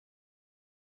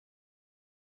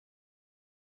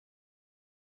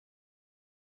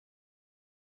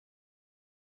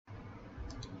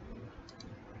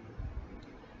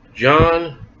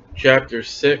John chapter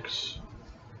 6.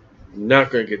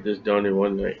 Not going to get this done in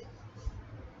one night.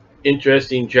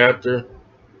 Interesting chapter.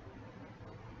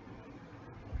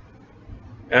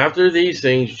 After these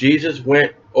things, Jesus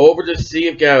went over the Sea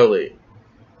of Galilee,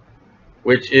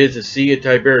 which is the Sea of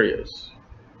Tiberias.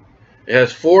 It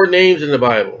has 4 names in the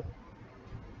Bible.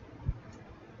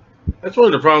 That's one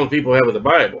of the problems people have with the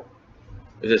Bible.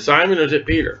 Is it Simon or is it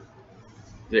Peter?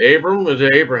 Is it Abram or is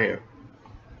it Abraham?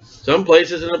 Some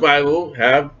places in the Bible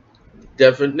have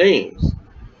different names.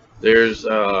 There's 2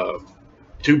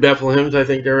 Bethlehems, I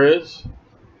think there is.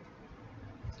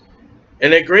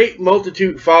 And a great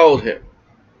multitude followed him.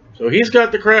 So he's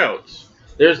got the crowds.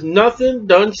 There's nothing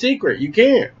done secret. You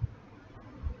can't.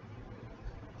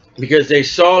 Because they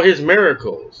saw his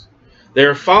miracles.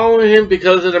 They're following him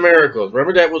because of the miracles.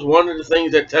 Remember, that was one of the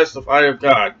things that testified of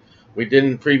God. We did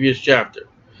in the previous chapter.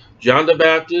 John the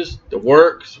Baptist, the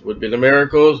works would be the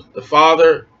miracles, the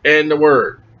Father, and the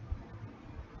Word,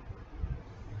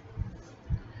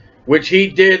 which he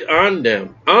did on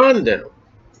them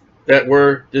that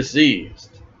were diseased.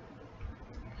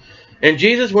 And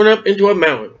Jesus went up into a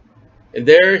mountain, and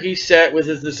there he sat with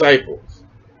his disciples.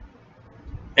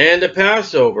 And the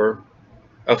Passover,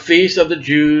 a feast of the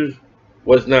Jews,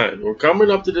 was nigh. We're coming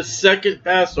up to the second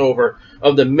Passover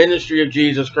of the ministry of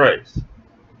Jesus Christ.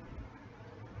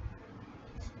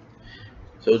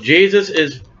 So Jesus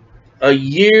is 2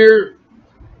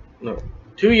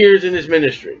 years in his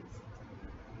ministry.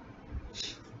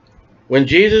 When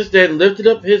Jesus then lifted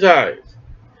up his eyes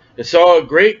and saw a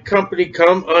great company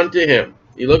come unto him.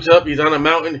 He looks up, he's on a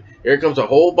mountain, here comes a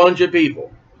whole bunch of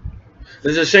people.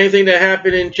 This is the same thing that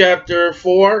happened in chapter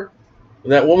 4.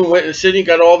 When that woman went in the city,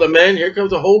 got all the men, here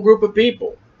comes a whole group of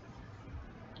people.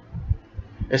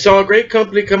 And saw a great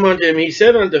company come unto him. He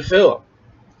said unto Philip.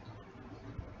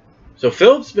 So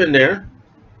Philip's been there.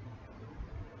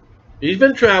 He's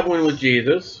been traveling with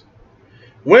Jesus.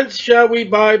 Whence shall we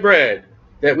buy bread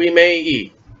that we may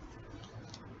eat?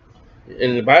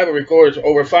 And the Bible records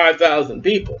over 5,000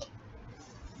 people.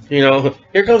 You know,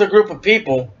 here comes a group of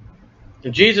people.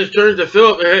 And Jesus turns to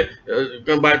Philip, hey,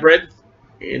 going to buy bread?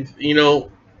 And, you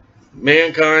know,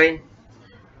 mankind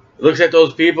looks at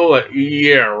those people like,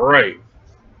 yeah, right.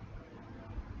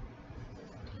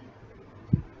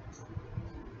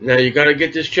 Now you got to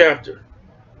get this chapter.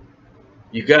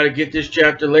 You got to get this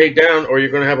chapter laid down or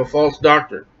you're going to have a false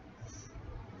doctrine.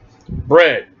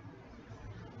 Bread.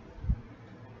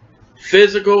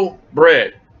 Physical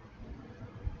bread.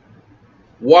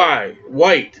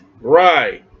 White,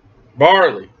 rye,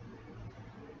 barley.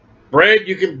 Bread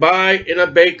you can buy in a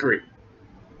bakery.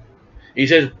 He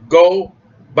says, go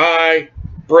buy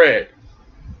bread.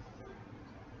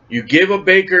 You give a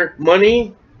baker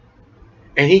money,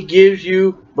 and he gives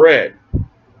you bread.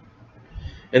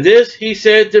 And this he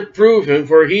said to prove him,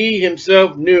 for he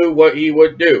himself knew what he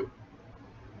would do.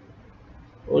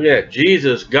 Look at that.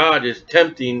 Jesus, God is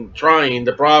trying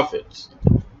the prophets,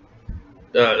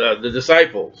 the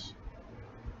disciples.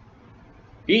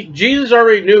 Jesus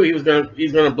already knew he's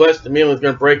gonna bless the meal and he's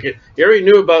gonna break it. He already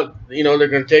knew about, you know, they're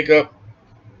gonna take up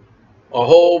a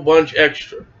whole bunch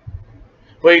extra.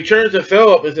 But he turns to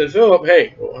Philip and says, Philip,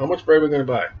 hey, how much bread are we gonna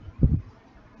buy?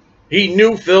 He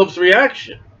knew Philip's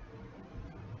reaction.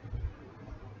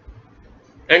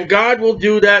 And God will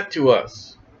do that to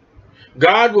us.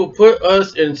 God will put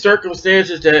us in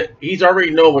circumstances that he's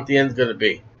already know what the end's gonna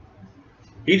be.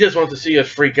 He just wants to see us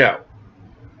freak out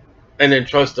and then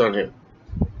trust on him.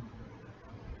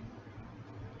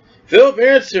 Philip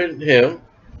answered him,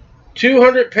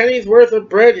 200 pennies worth of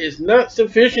bread is not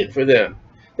sufficient for them,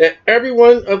 that every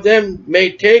one of them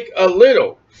may take a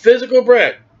little physical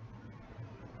bread.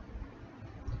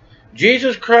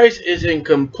 Jesus Christ is in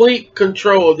complete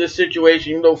control of this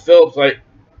situation, even though Philip's like,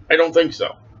 I don't think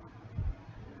so.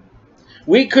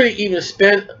 We couldn't even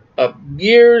spend a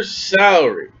year's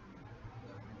salary.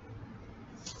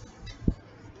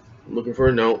 I'm looking for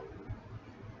a note.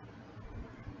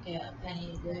 Yeah,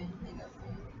 penny a day.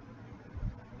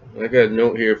 I got a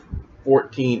note here,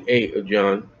 14:8 of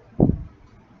John.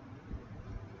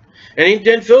 And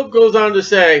then Philip goes on to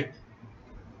say,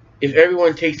 if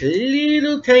everyone takes a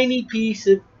little tiny piece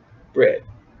of bread,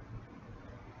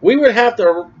 we would have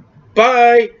to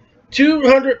buy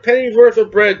 200 pennies worth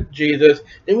of bread, Jesus.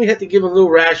 Then we have to give a little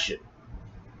ration.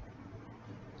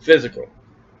 Physical.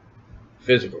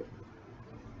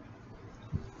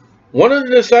 One of the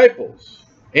disciples,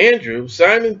 Andrew,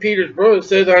 Simon Peter's brother,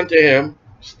 says unto him,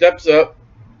 steps up,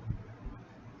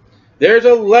 there's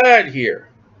a lad here.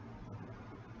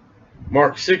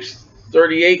 Mark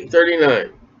 6:38 and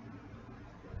 39.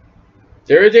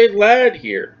 There is a lad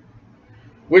here,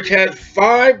 which had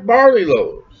 5 barley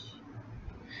loaves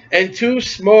and two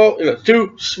small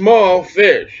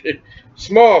fish.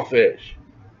 Small fish.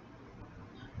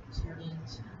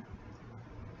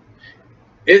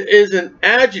 It is an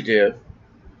adjective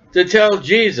to tell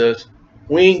Jesus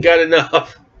we ain't got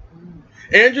enough.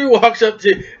 Andrew walks up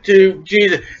to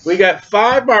Jesus. We got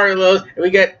 5 barley loaves and we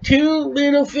got 2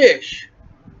 little fish.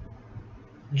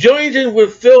 Joins in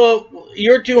with Philip,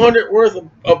 your 200 worth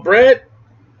of bread?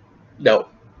 No.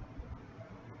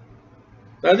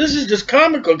 Now this is just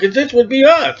comical because this would be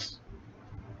us.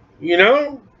 You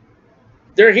know?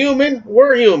 They're human.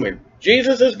 We're human.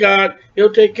 Jesus is God.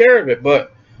 He'll take care of it.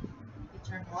 But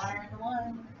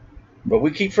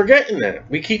we keep forgetting that.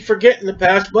 We keep forgetting the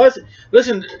past blessing.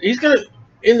 Listen, he's going to,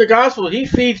 in the gospel, he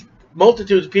feeds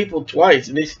multitudes of people twice,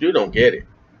 and they still don't get it.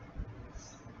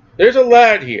 There's a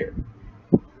lad here.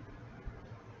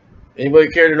 Anybody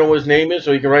care to know what his name is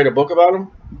so you can write a book about him?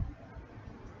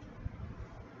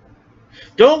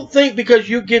 Don't think because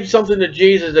you give something to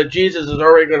Jesus that Jesus is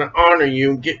already going to honor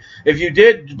you. If you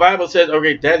did, the Bible says,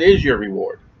 okay, that is your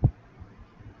reward.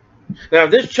 Now,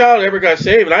 if this child ever got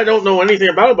saved, and I don't know anything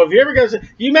about him, but if he ever got saved,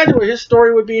 can you imagine what his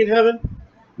story would be in heaven?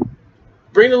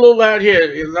 Bring the little lad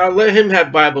here, and I'll let him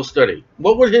have Bible study.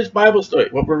 What would his Bible study?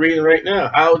 What we're reading right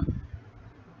now.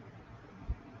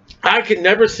 I can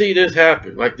never see this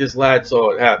happen like this lad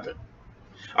saw it happen.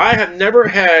 I have never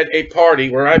had a party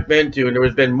where I've been to and there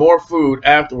has been more food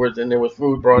afterwards than there was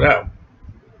food brought out.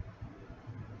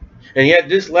 And yet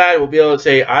this lad will be able to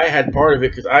say, I had part of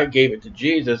it because I gave it to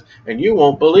Jesus, and you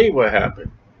won't believe what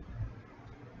happened.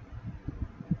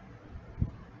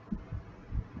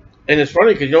 And it's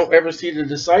funny because you don't ever see the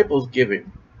disciples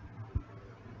giving.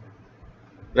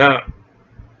 Now,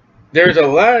 there's a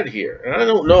lad here. And I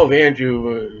don't know if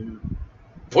Andrew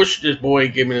pushed this boy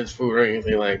giving his food or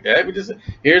anything like that. But just,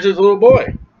 here's his little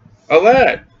boy, a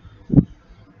lad.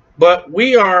 But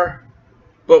what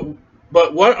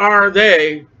are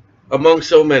they among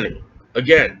so many?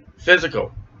 Again,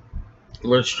 physical.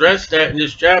 We're stressed that in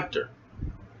this chapter.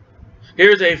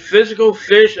 Here's a physical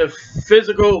fish, a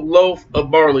physical loaf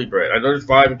of barley bread. I know there's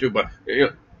 5 and 2, but you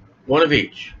know, one of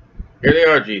each. Here they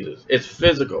are, Jesus. It's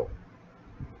physical.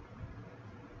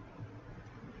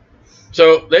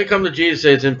 So they come to Jesus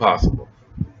and say it's impossible.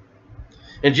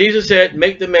 And Jesus said,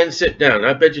 make the men sit down.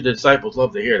 I bet you the disciples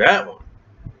love to hear that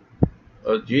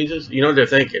one. Jesus, you know what they're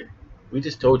thinking? We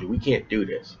just told you we can't do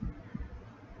this.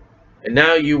 And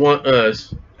now you want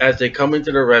us, as they come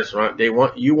into the restaurant,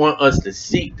 you want us to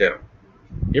seat them.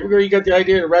 You ever you got the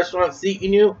idea of the restaurant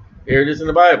seating you? Here it is in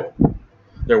the Bible.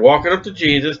 They're walking up to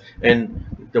Jesus,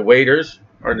 and the waiters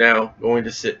are now going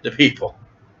to sit the people.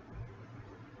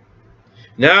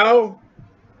 Now,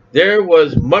 there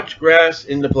was much grass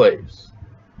in the place.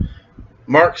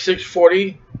 Mark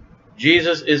 6:40,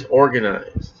 Jesus is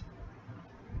organized.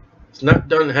 It's not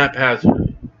done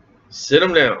haphazardly. Sit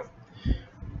them down.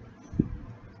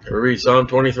 Ever read Psalm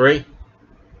 23?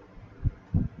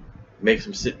 Makes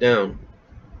them sit down.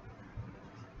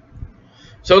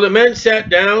 So the men sat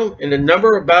down, in the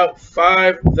number about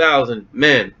 5,000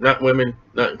 men, not women,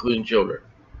 not including children.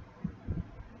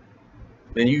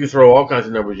 And you can throw all kinds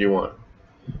of numbers you want.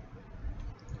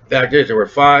 Fact is, there were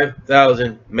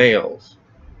 5,000 males.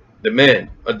 The men,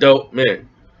 adult men.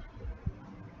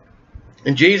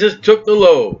 And Jesus took the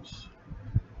loaves.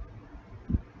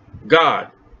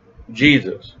 God,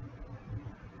 Jesus.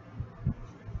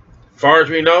 As far as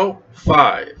we know,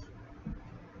 5.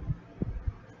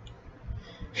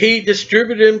 He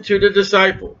distributed them to the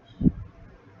disciples.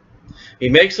 He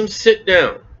makes them sit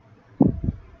down.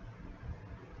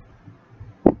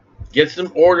 Gets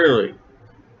them orderly.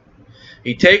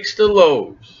 He takes the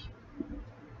loaves.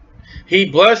 He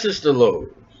blesses the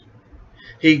loaves.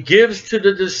 He gives to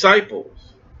the disciples.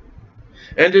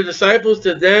 And the disciples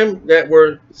to them that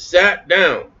were sat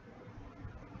down.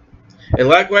 And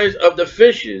likewise of the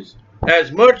fishes,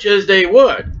 as much as they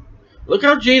would. Look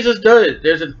how Jesus does it.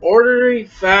 There's an orderly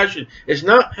fashion. It's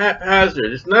not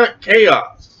haphazard. It's not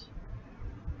chaos.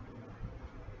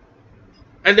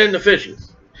 And then the fishes.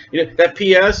 You know, that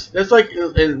P.S., that's like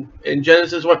in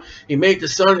Genesis 1. He made the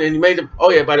sun and he made the...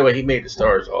 Oh, yeah, by the way, he made the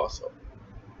stars also.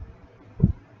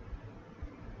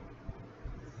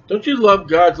 Don't you love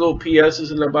God's little P.S.s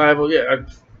in the Bible? Yeah.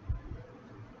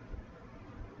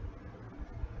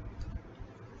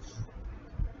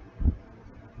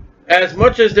 As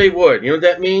much as they would. You know what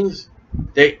that means?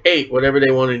 They ate whatever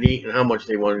they wanted to eat and how much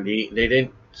they wanted to eat. They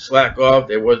didn't slack off.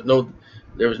 There was no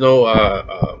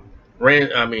I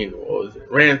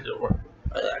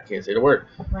can't say the word.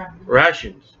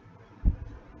 Rations.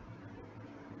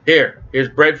 Here's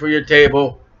bread for your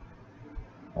table.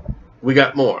 We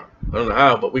got more. I don't know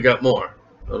how, but we got more.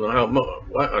 I don't know how more.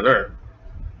 What on earth?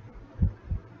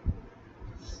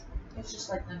 It's just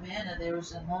like the manna. There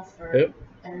was enough for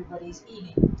everybody's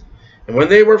eating. And when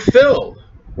they were filled,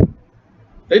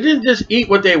 they didn't just eat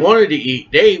what they wanted to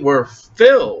eat. They were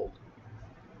filled.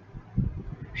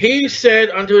 He said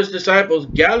unto his disciples,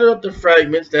 gather up the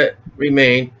fragments that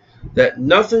remain, that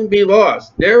nothing be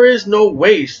lost. There is no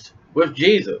waste with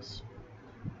Jesus.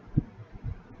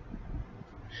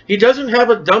 He doesn't have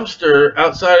a dumpster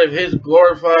outside of his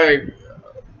glorified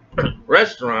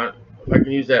restaurant, if I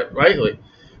can use that rightly,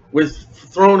 with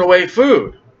thrown away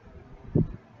food.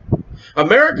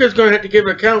 America is going to have to give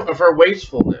an account of her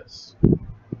wastefulness.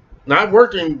 Now, I've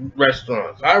worked in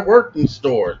restaurants. I've worked in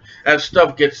stores as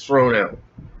stuff gets thrown out.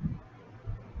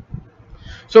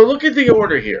 So look at the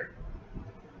order here.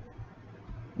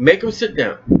 Make them sit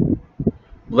down.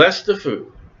 Bless the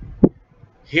food.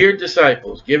 Here,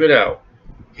 disciples, give it out.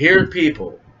 Here,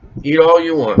 people, eat all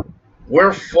you want.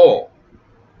 We're full.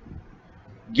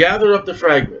 Gather up the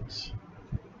fragments.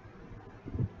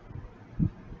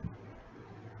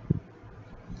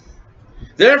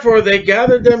 Therefore, they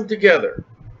gathered them together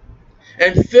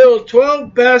and filled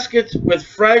 12 baskets with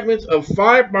fragments of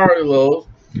 5 barley loaves,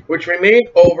 which remained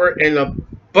over and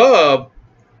above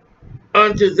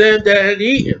unto them that had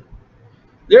eaten.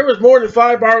 There was more than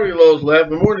 5 barley loaves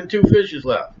left and more than 2 fishes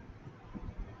left.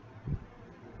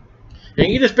 And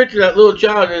you just picture that little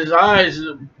child, and his eyes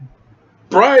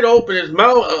bright open, his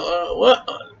mouth, what?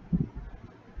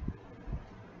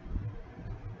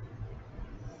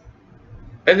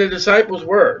 And the disciples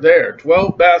were there,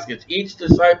 12 baskets. Each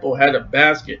disciple had a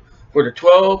basket for the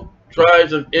 12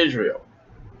 tribes of Israel.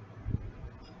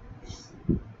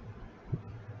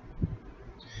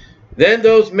 Then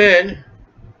those men,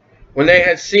 when they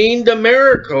had seen the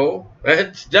miracle,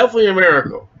 it's definitely a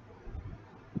miracle,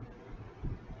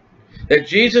 that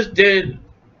Jesus did,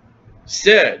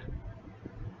 said,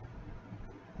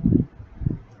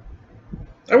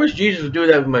 I wish Jesus would do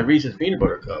that with my Reese's peanut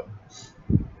butter cup.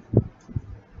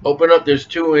 Open up, there's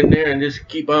 2 in there, and just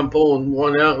keep on pulling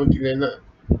one out.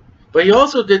 But he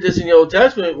also did this in the Old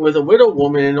Testament with a widow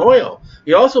woman in oil.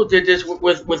 He also did this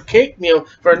with cake meal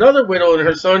for another widow and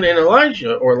her son and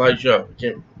Elijah, or Elijah. I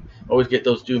can't always get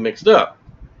those 2 mixed up.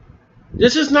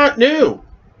 This is not new.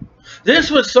 This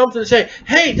was something to say,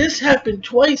 hey, this happened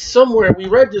twice somewhere. We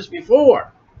read this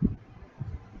before.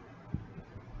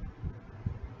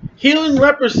 Healing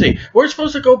leprosy. We're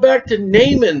supposed to go back to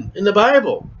Naaman in the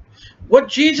Bible. What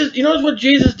Jesus, you notice what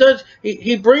Jesus does?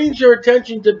 He brings your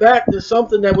attention back to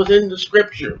something that was in the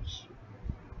scriptures.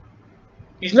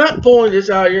 He's not pulling this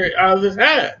out of his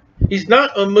hat. He's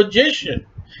not a magician.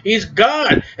 He's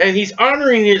God, and he's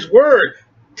honoring his word.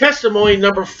 Testimony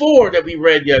number 4 that we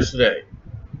read yesterday.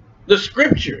 The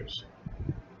scriptures.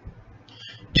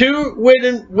 2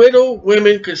 widow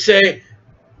women could say,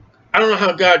 I don't know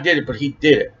how God did it, but he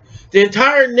did it. The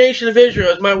entire nation of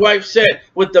Israel, as my wife said,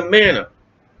 with the manna.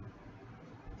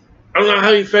 I don't know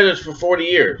how he fed us for 40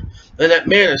 years. And that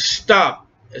manna stopped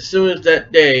as soon as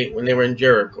that day when they were in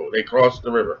Jericho. They crossed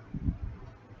the river.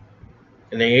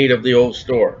 And they ate of the old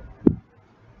store.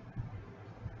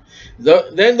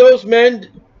 Then those men,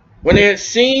 when they had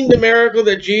seen the miracle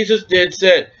that Jesus did,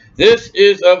 said, this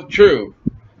is of truth.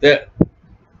 That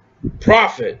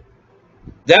prophet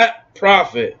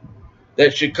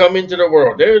that should come into the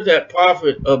world. There's that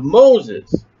prophet of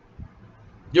Moses.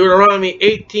 Deuteronomy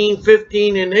 18,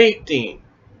 15, and 18.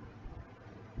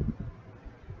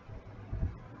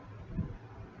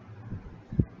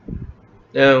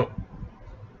 Now,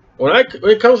 when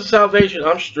it comes to salvation,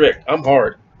 I'm strict. I'm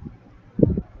hard.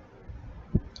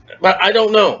 But I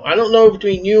don't know. I don't know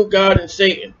between you, God, and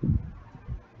Satan.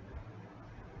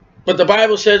 But the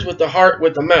Bible says with the heart,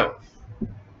 with the mouth.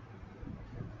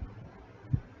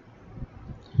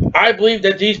 I believe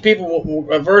that these people,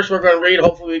 a verse we're going to read,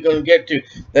 hopefully we're going to get to,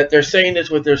 that they're saying this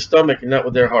with their stomach and not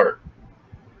with their heart.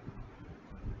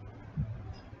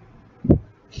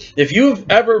 If you've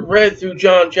ever read through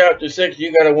John chapter 6,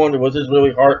 you got to wonder, was this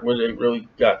really heart? Was they really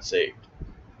got saved?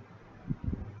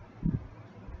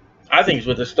 I think it's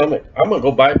with the stomach. I'm going to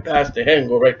go bypass the head and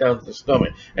go right down to the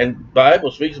stomach. And the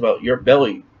Bible speaks about your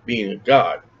belly being a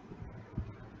God.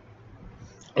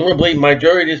 I'm going to believe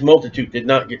majority of this multitude did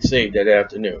not get saved that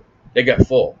afternoon. They got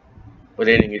full, but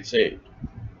they didn't get saved.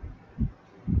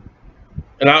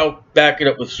 And I'll back it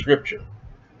up with scripture.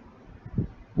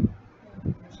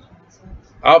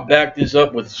 I'll back this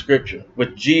up with scripture,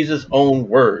 with Jesus' own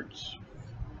words.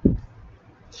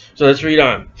 So let's read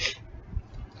on.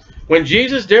 When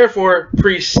Jesus therefore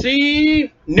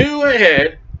perceived, knew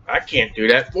ahead, I can't do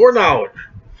that, foreknowledge.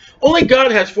 Only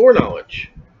God has foreknowledge.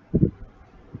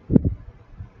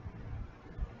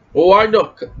 Oh, I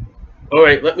know. All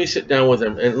right, let me sit down with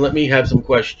him and let me have some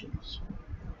questions.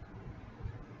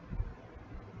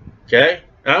 Okay?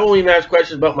 I won't even ask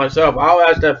questions about myself. I'll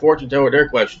ask that fortune teller their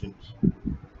questions.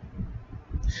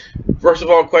 First of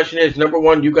all, question is, number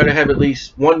one, you got to have at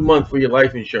least 1 month for your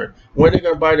life insurance. When are they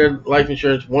going to buy their life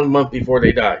insurance? 1 month before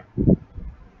they die.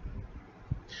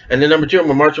 And then number two, I'm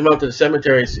going to march them out to the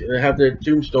cemetery and have their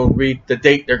tombstone read the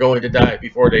date they're going to die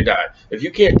before they die. If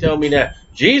you can't tell me that,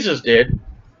 Jesus did.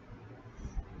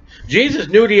 Jesus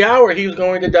knew the hour he was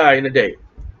going to die and the date.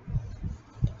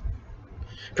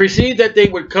 Perceived that they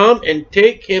would come and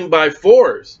take him by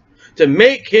force to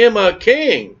make him a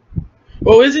king.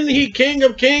 Well, isn't he King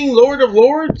of Kings, Lord of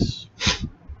Lords?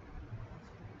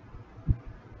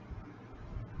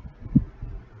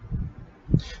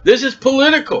 This is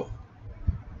political.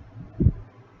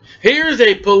 Here's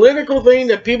a political thing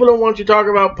that people don't want you to talk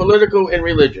about, political and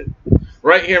religion.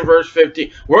 Right here in verse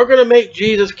 15. We're going to make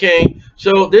Jesus king,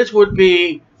 so this would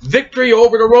be victory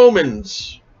over the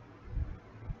Romans.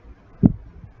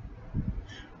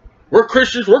 We're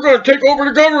Christians, we're going to take over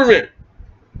the government.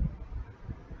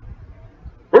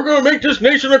 We're going to make this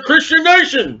nation a Christian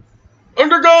nation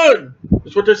under God.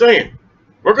 That's what they're saying.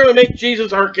 We're going to make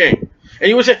Jesus our king. And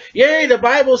you would say, yay, the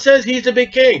Bible says he's the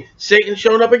big king. Satan's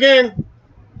showing up again.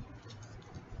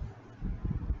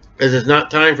 Because it's not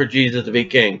time for Jesus to be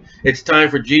king. It's time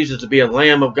for Jesus to be a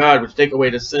Lamb of God, which take away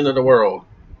the sin of the world.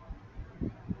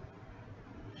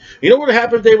 You know what would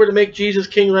happen if they were to make Jesus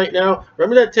king right now?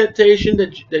 Remember that temptation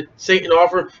that Satan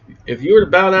offered? If you were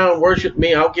to bow down and worship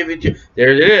me, I'll give it to you.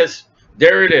 There it is.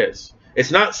 There it is.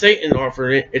 It's not Satan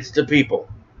offering it. It's the people.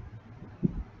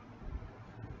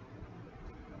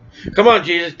 Come on,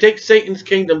 Jesus. Take Satan's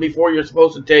kingdom before you're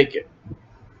supposed to take it.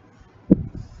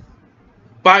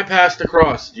 Bypass the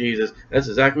cross, Jesus. That's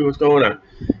exactly what's going on.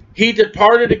 He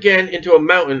departed again into a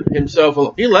mountain himself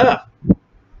alone. He left.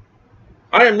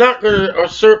 I am not going to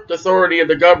usurp the authority of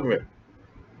the government.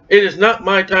 It is not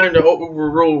my time to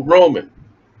overrule Roman.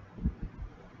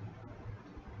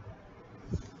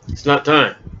 It's not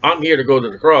time. I'm here to go to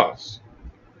the cross.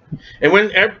 And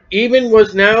when even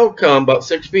was now come, about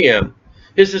 6 p.m.,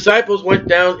 his disciples went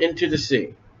down into the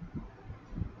sea.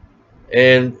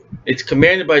 And it's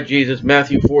commanded by Jesus,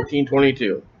 Matthew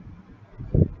 14:22.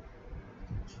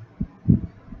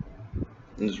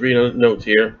 Let's read the notes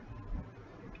here.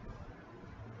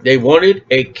 They wanted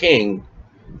a king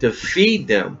to feed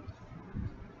them,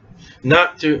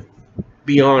 not to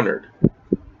be honored.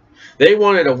 They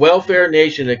wanted a welfare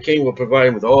nation. A king would provide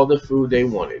them with all the food they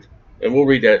wanted. And we'll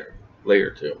read that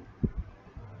later too.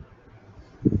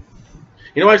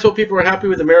 You know why so people are happy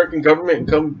with the American government and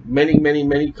come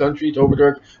many countries over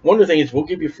there? One of the things is we'll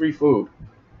give you free food.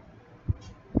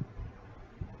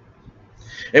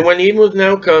 And when evening was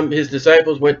now come, his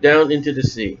disciples went down into the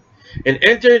sea and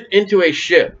entered into a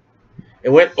ship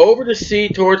and went over the sea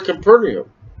towards Capernaum.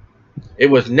 It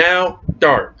was now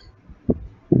dark.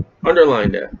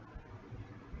 Underline that.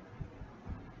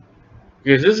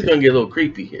 Because this is going to get a little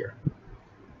creepy here.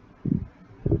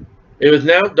 It was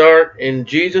now dark, and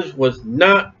Jesus was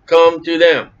not come to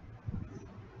them.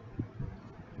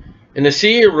 And the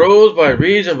sea arose by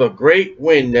reason of a great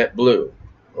wind that blew.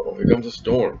 Oh, here comes a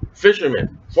storm.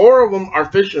 Fishermen. 4 of them are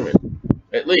fishermen,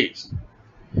 at least.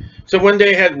 So when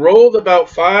they had rolled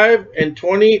about 5 and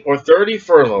 20 or 30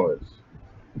 furlongs,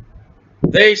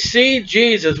 they see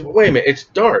Jesus. Wait a minute, it's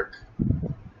dark.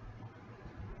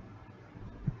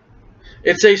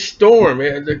 It's a storm.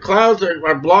 The clouds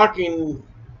are blocking.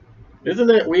 Isn't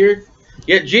that weird?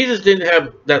 Yet Jesus didn't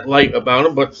have that light about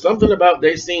him, but something about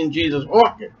they seen Jesus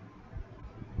walking.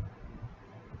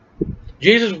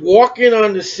 Jesus walking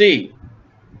on the sea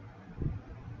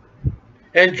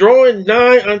and drawing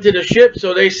nigh unto the ship,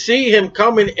 so they see him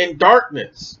coming in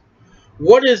darkness.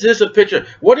 What is this a picture?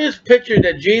 What is picture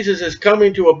that Jesus is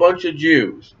coming to a bunch of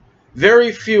Jews?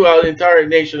 Very few out of the entire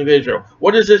nation of Israel.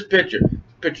 What is this picture? This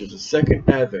picture is the second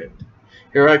advent.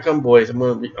 Here I come, boys. I'm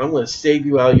going to save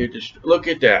you out of your distress. Look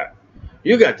at that.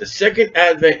 You got the second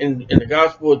advent in the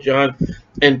Gospel of John,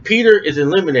 and Peter is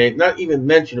eliminated, not even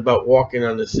mentioned about walking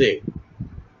on the sea.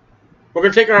 We're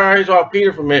going to take our eyes off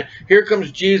Peter for a minute. Here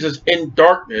comes Jesus in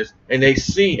darkness, and they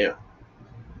see him.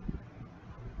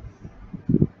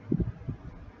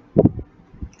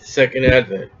 Second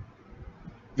advent.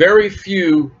 Very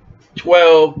few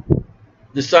 12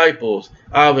 disciples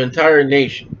out of the entire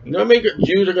nation. You know how many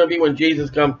Jews are going to be when Jesus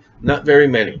comes? Not very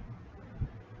many.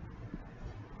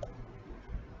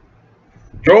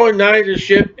 Drawing nigh to the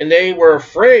ship, and they were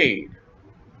afraid.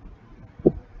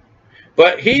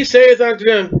 But he saith unto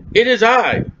them, It is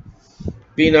I,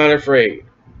 be not afraid.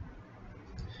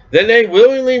 Then they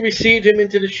willingly received him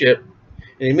into the ship,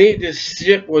 and immediately the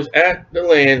ship was at the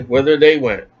land whither they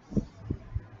went.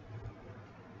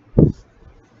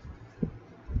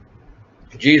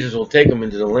 Jesus will take them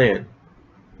into the land.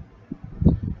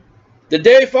 The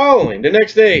day following, the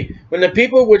next day, when the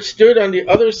people which stood on the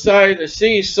other side of the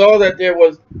sea saw that there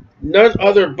was none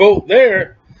other boat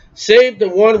there, save the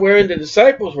one wherein the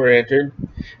disciples were entered,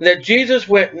 and that Jesus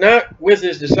went not with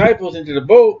his disciples into the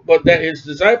boat, but that his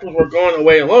disciples were gone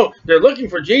away alone. They're looking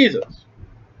for Jesus.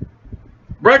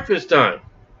 Breakfast time.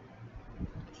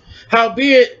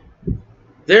 Howbeit,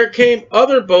 there came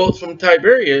other boats from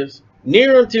Tiberias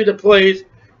near unto the place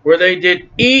where they did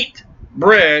eat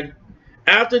bread,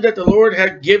 after that the Lord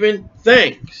had given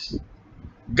thanks.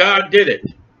 God did it.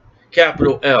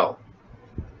 Capital L.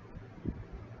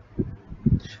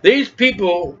 These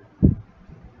people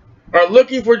are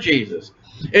looking for Jesus.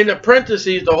 In the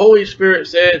parentheses, the Holy Spirit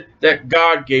said that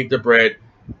God gave the bread.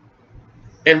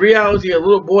 In reality, a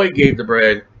little boy gave the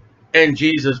bread, and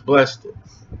Jesus blessed it.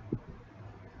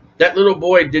 That little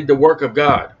boy did the work of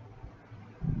God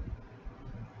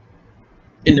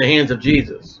in the hands of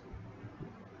Jesus.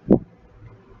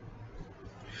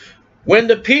 When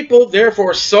the people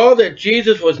therefore saw that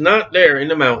Jesus was not there in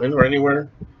the mountain or anywhere,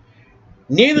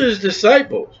 neither his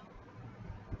disciples,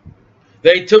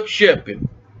 they took ship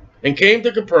and came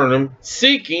to Capernaum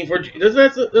seeking for Jesus.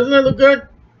 Doesn't that look good?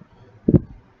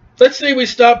 Let's say we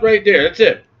stop right there. That's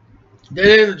it.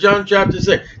 Then in John chapter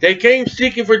 6, they came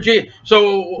seeking for Jesus.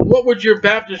 So what would your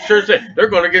Baptist church say? They're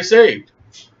going to get saved.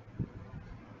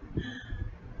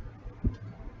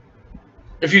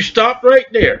 If you stop right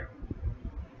there,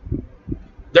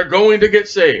 they're going to get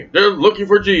saved. They're looking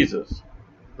for Jesus.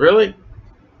 Really?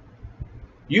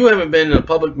 You haven't been in a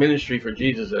public ministry for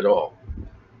Jesus at all.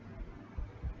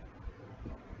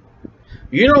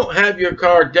 You don't have your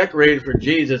car decorated for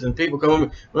Jesus and people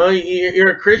come, well, you're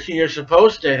a Christian, you're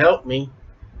supposed to help me.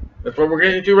 That's what we're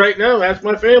getting to right now. That's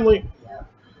my family. Yep.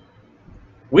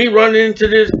 We run into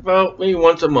this about maybe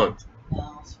once a month.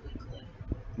 No, it's weekly.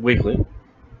 Weekly.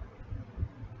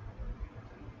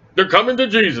 They're coming to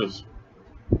Jesus.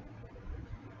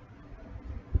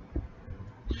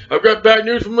 I've got bad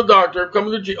news from the doctor. I'm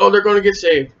coming to Jesus. Oh, they're going to get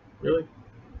saved. Really?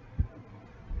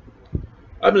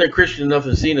 I've been a Christian enough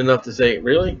and seen enough to say,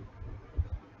 really?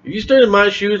 If you stood in my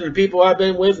shoes and the people I've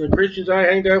been with and the Christians I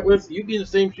hanged out with, you'd be in the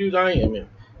same shoes I am in.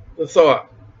 The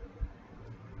thought.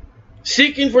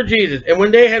 Seeking for Jesus. And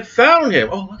when they had found him,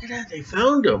 oh, look at that. They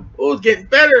found him. Oh, it's getting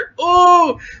better.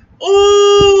 Oh,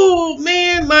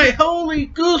 man, my holy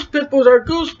goose pimples are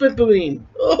goose pimpling.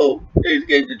 Oh, they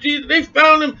came to Jesus. They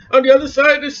found him on the other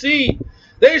side of the sea.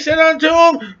 They said unto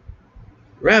him,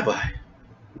 Rabbi.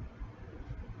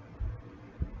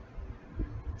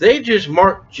 They just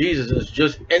marked Jesus as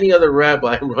just any other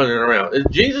rabbi running around. Is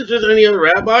Jesus just any other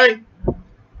rabbi?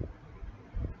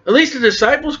 At least the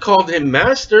disciples called him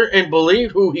master and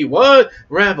believed who he was,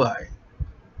 rabbi.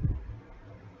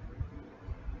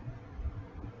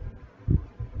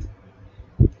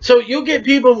 So you'll get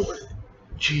people,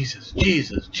 Jesus,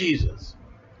 Jesus, Jesus.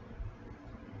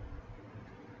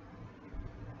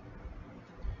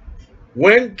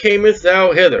 When camest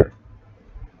thou hither?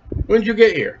 When did you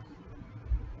get here?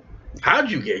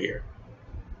 How'd you get here?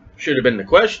 Should have been the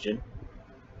question.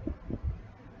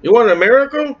 You want a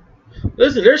miracle?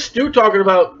 Listen, they're still talking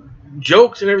about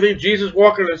jokes and everything, Jesus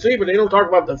walking on the sea, but they don't talk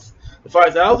about the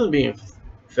 5,000 being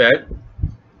fed.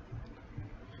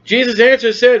 Jesus'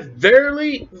 answer said,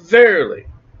 Verily, verily.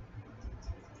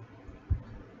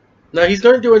 Now he's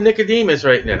going to do a Nicodemus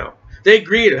right now. They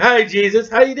greeted, Hi Jesus,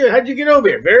 how you doing? How'd you get over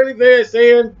here? Verily, verily,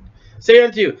 say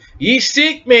unto you, ye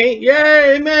seek me,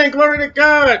 yea, amen, glory to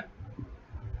God.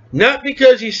 Not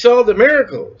because ye saw the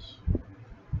miracles.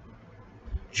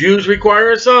 Jews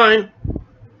require a sign.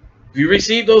 If you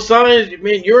receive those signs,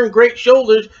 man, you're in great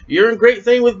shoulders. You're in great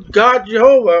thing with God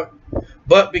Jehovah.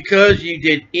 But because you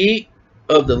did eat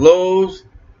of the loaves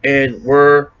and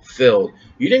were filled.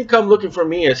 You didn't come looking for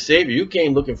me as Savior. You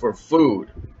came looking for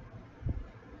food.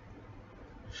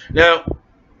 Now,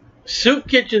 soup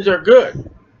kitchens are good.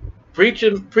 Preach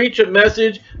a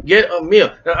message, get a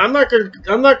meal. Now, I'm not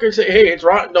gonna say, hey, it's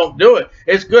rotten, don't do it.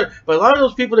 It's good. But a lot of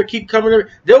those people that keep coming there,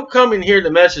 they'll come and hear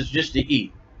the message just to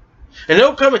eat. And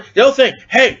they'll think,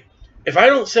 hey, if I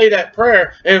don't say that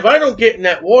prayer, and if I don't get in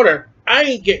that water, I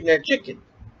ain't getting that chicken.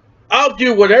 I'll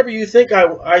do whatever you think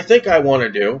I think I want to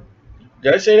do.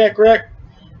 Did I say that correct?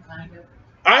 Kind of.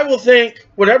 I will think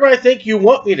whatever I think you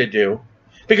want me to do.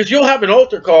 Because you'll have an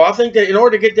altar call. I think that in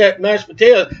order to get that mashed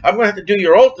potatoes, I'm going to have to do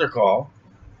your altar call.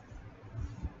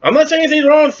 I'm not saying anything's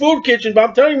wrong with food kitchen, but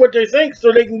I'm telling you what they think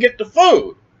so they can get the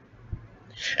food.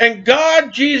 And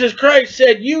God, Jesus Christ,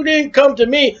 said, you didn't come to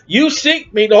me. You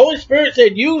seek me. The Holy Spirit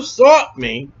said, you sought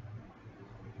me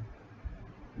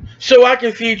so I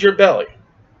can feed your belly.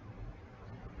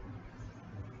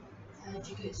 How did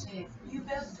you get saved? You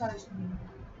baptized me.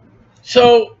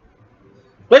 So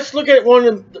let's look at one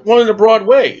of the broad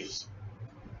ways.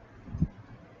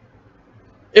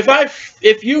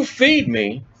 If you feed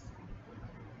me,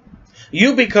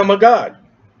 you become a God.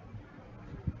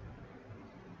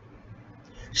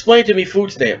 Explain to me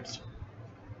food stamps.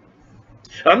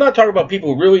 I'm not talking about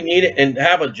people who really need it and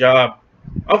have a job.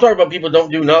 I'm talking about people who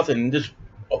don't do nothing and just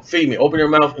feed me. Open your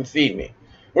mouth and feed me.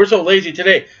 We're so lazy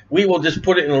today, we will just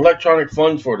put it in electronic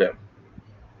funds for them.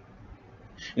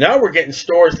 Now we're getting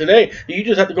stores today. You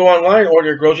just have to go online, order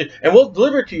your groceries, and we'll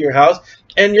deliver it to your house.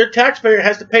 And your taxpayer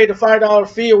has to pay the $5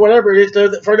 fee or whatever it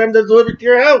is for them to deliver it to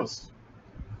your house.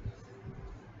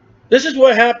 This is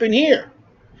what happened here.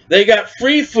 They got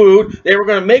free food. They were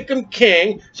going to make him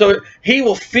king so that he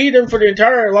will feed them for the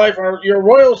entire life. Your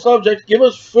royal subjects, give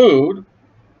us food.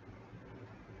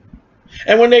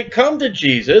 And when they come to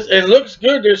Jesus, and it looks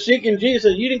good, they're seeking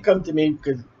Jesus. You didn't come to me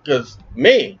because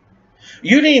me.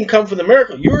 You didn't even come for the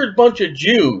miracle. You're a bunch of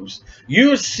Jews.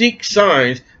 You seek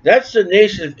signs. That's the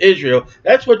nation of Israel.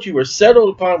 That's what you were settled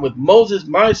upon with Moses,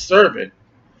 my servant.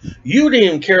 You didn't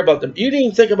even care about them. You didn't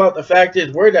even think about the fact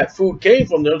is where that food came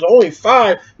from. There was only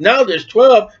 5. Now there's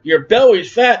 12. Your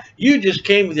belly's fat. You just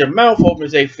came with your mouth open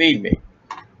and say, feed me.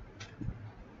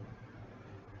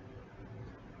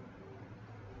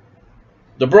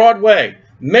 The broad way.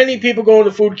 Many people go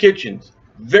into food kitchens.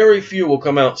 Very few will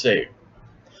come out saved.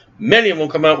 Many of them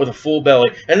will come out with a full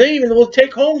belly. And they even will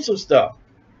take home some stuff.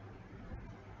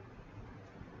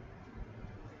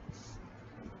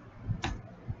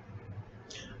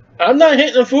 I'm not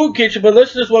hitting the food kitchen, but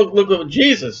let's just look at what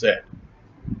Jesus said.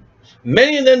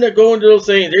 Many of them that go into those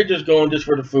things, they're just going just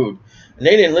for the food. And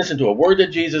they didn't listen to a word that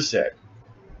Jesus said.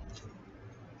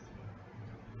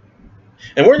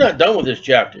 And we're not done with this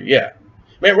chapter yet.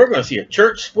 Man, we're going to see a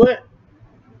church split.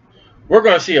 We're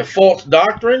going to see a false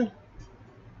doctrine.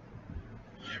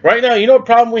 Right now, you know what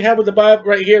problem we have with the Bible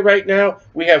right here, right now?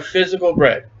 We have physical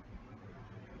bread.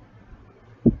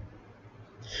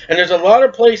 And there's a lot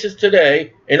of places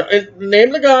today, in the name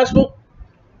of the gospel,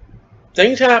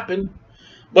 things happen,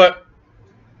 but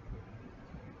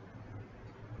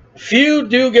few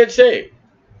do get saved.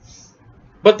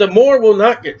 But the more will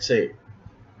not get saved.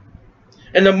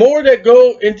 And the more that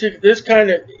go into this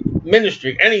kind of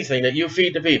ministry, anything that you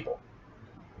feed the people,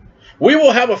 we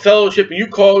will have a fellowship and you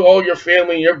call all your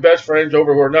family and your best friends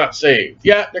over who are not saved.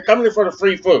 Yeah, they're coming in for the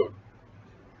free food.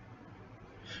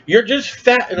 You're just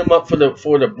fattening them up for the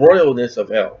broiledness of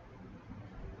hell.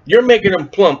 You're making them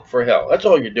plump for hell. That's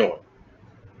all you're doing.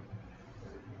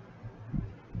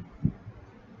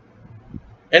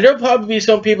 And there'll probably be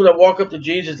some people that walk up to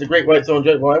Jesus, the great white throne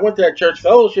judge. Well, I went to that church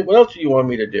fellowship. What else do you want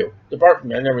me to do? Depart from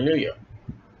me. I never knew you.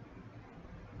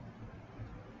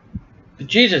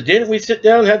 Jesus, didn't we sit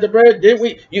down and have the bread? Didn't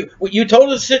we? You told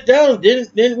us to sit down.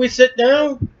 Didn't we sit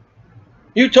down?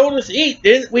 You told us to eat.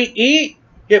 Didn't we eat?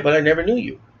 Yeah, but I never knew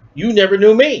you. You never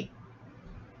knew me.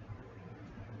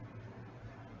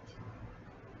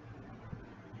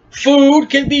 Food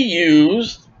can be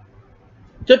used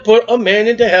to put a man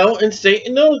into hell, and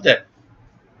Satan knows that.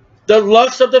 The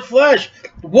lust of the flesh.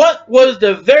 What was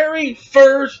the very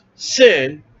first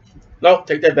sin? No,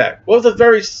 take that back. What was the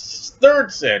very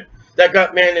third sin that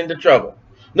got man into trouble?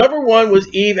 Number 1 was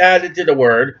Eve added to the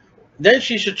word. Then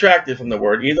she subtracted from the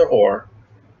word, either or.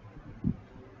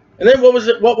 And then what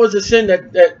was the sin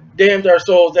that damned our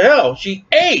souls to hell? She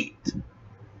ate.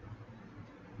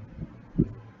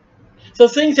 So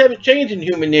things haven't changed in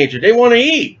human nature. They want to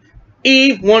eat.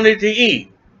 Eve wanted to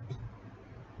eat.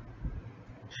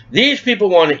 These people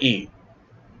want to eat.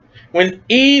 When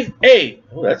Eve ate,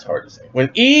 oh, that's hard to say. When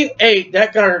Eve ate,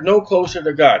 that got her no closer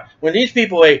to God. When these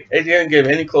people ate, they didn't get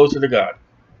any closer to God.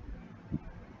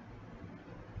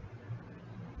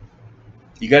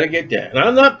 You got to get that. And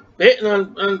I'm not hitting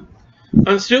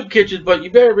on soup kitchens, but you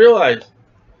better realize,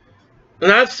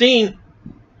 and I've seen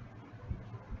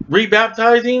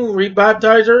rebaptizers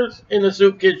in the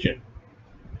soup kitchen.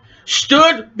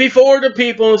 Stood before the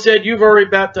people and said, you've already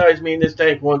baptized me in this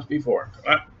tank once before.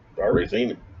 I've already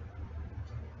seen it.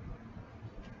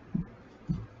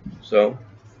 So,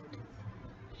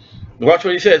 watch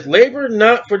what he says. Labor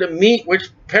not for the meat which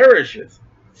perisheth.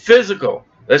 Physical.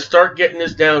 Let's start getting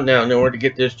this down now in order to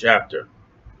get this chapter.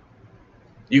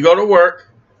 You go to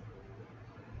work.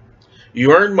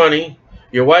 You earn money.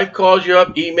 Your wife calls you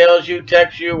up, emails you,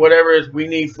 texts you, whatever it is. We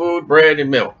need food, bread,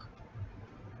 and milk.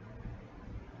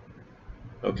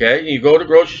 Okay, you go to the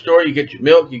grocery store, you get your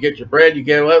milk, you get your bread, you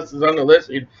get what else is on the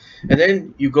list, and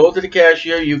then you go to the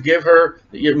cashier, you give her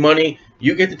your money,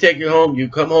 you get to take it home, you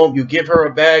come home, you give her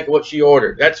a bag of what she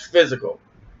ordered. That's physical.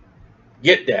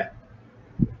 Get that.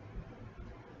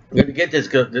 You're going to get this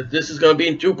because this is going to be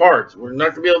in 2 parts. We're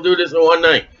not going to be able to do this in one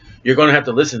night. You're going to have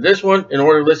to listen to this one in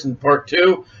order to listen to part 2.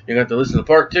 You're going to have to listen to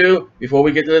part 2 before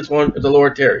we get to this one if the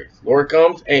Lord tarries. Lord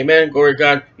comes, amen, glory to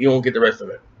God, you won't get the rest of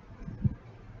it.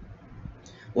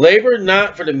 Labor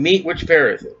not for the meat which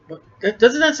perisheth.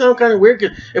 Doesn't that sound kind of weird?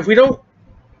 Because if we don't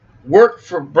work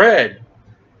for bread,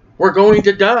 we're going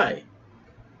to die.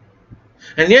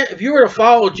 And yet, if you were to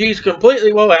follow Jesus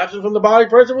completely, well, absent from the body,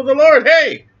 present with the Lord,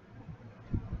 hey!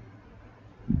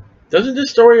 Doesn't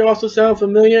this story also sound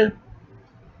familiar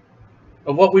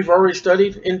of what we've already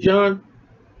studied in John?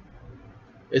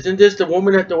 Isn't this the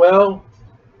woman at the well?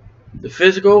 The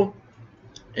physical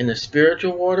and the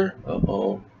spiritual water?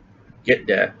 Uh-oh. Get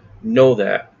that. Know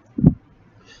that.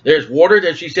 There's water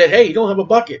that she said, hey, you don't have a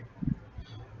bucket.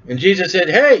 And Jesus said,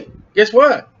 hey, guess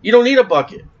what? You don't need a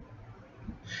bucket.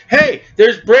 Hey,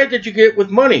 there's bread that you get with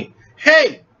money.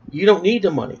 Hey, you don't need the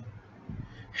money.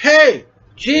 Hey,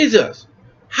 Jesus,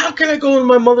 how can I go in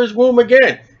my mother's womb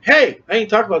again? Hey, I ain't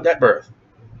talking about that birth.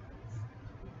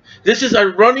 This is a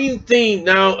running theme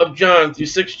now of John through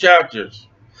 6 chapters.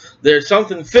 There's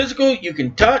something physical you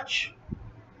can touch.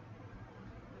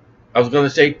 I was going to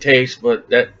say taste, but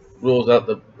that rules out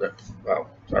the... Wow,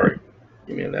 sorry.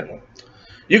 Give me that one.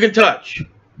 You can touch.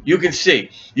 You can see.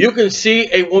 You can see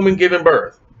a woman giving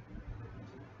birth.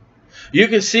 You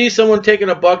can see someone taking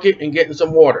a bucket and getting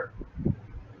some water.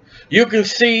 You can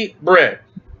see bread.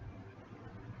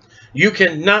 You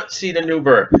cannot see the new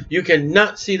birth. You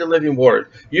cannot see the living water.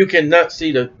 You cannot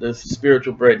see the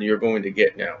spiritual bread you're going to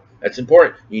get now. That's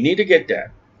important. You need to get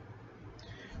that.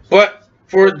 But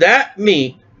for that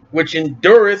meat which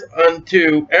endureth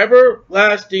unto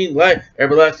everlasting life,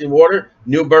 everlasting water,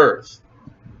 new birth.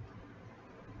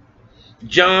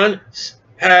 John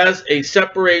has a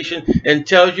separation and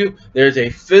tells you there's a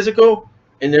physical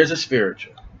and there's a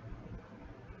spiritual.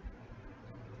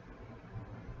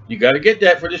 You got to get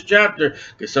that for this chapter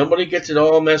because somebody gets it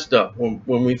all messed up when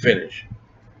we finish.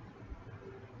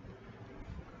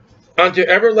 Unto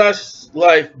everlasting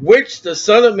life, which the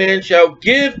Son of Man shall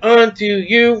give unto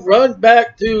you. Run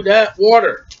back to that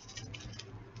water.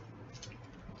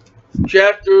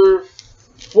 Chapter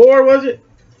 4, was it?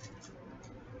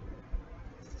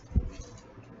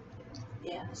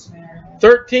 Yeah,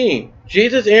 13.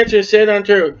 Jesus answered and said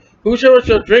unto her, whosoever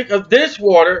shall drink of this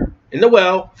water in the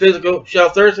well, physical, shall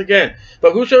thirst again.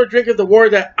 But whosoever drinketh the water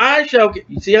that I shall get.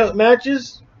 You see how it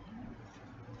matches?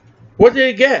 What did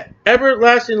he get?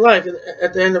 Everlasting life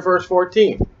at the end of verse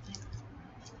 14.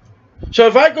 So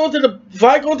if I go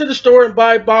to the store and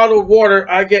buy bottled water,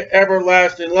 I get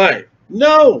everlasting life.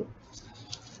 No.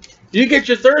 You get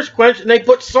your thirst quenched and they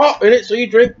put salt in it so you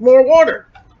drink more water.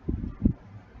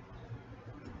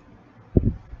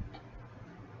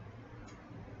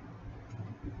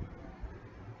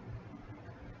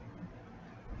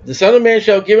 The Son of Man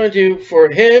shall give unto you, for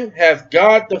him hath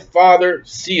God the Father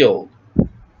sealed.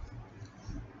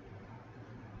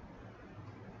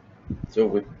 So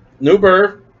with new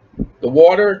birth, the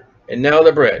water, and now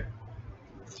the bread.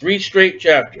 3 straight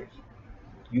chapters.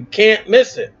 You can't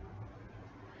miss it.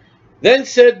 Then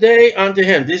said they unto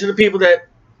him, these are the people that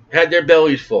had their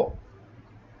bellies full.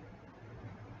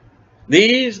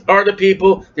 These are the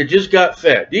people that just got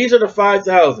fed. These are the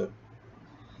 5,000.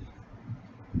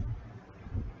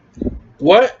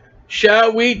 What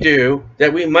shall we do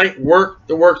that we might work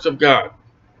the works of God?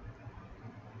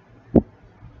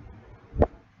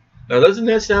 Now, doesn't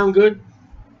that sound good?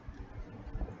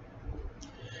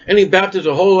 Any Baptists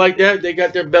a whole like that, they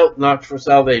got their belt knocked for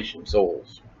salvation,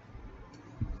 souls.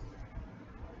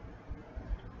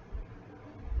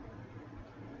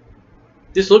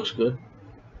 This looks good.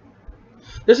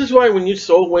 This is why when you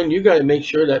soul win, you got to make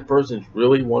sure that person's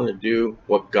really want to do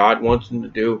what God wants them to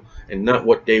do and not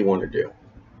what they want to do.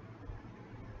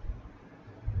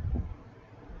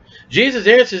 Jesus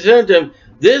answers unto them,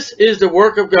 this is the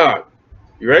work of God.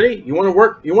 You ready? You want to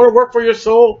work? You want to work for your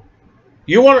soul?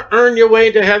 You want to earn your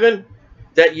way to heaven?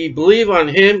 That ye believe on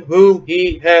him whom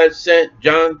he has sent.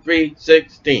 John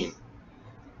 3:16.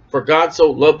 For God so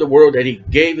loved the world that he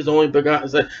gave his only begotten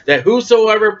Son, that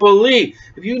whosoever believe.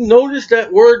 If you notice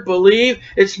that word believe,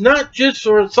 it's not just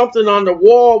for something on the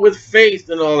wall with faith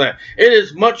and all that. It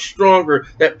is much stronger.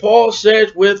 That Paul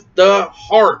says with the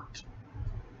heart.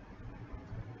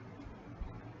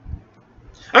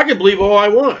 I can believe all I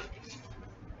want.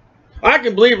 I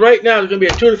can believe right now there's going to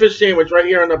be a tuna fish sandwich right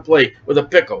here on the plate with a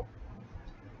pickle.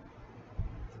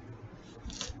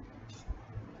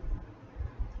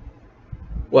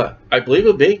 What? I believe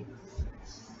it'll be.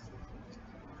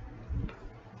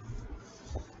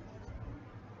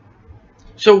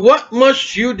 So what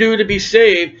must you do to be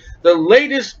saved? The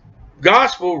latest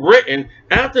gospel written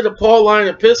after the Pauline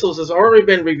epistles has already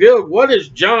been revealed. What does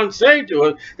John say to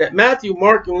us that Matthew,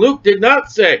 Mark, and Luke did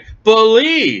not say?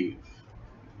 Believe.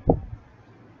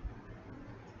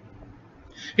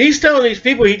 He's telling these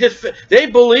people, they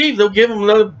believe they'll give them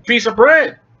another piece of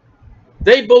bread.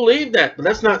 They believe that, but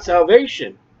that's not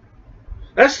salvation.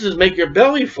 That's just make your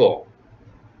belly full.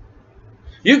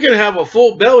 You can have a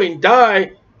full belly and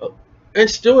die and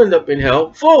still end up in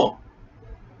hell full.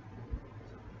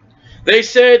 They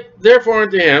said, therefore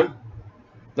unto him,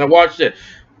 now watch this.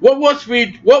 What must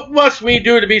we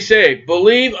do to be saved?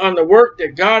 Believe on the work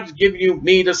that God's given you,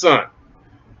 me the Son.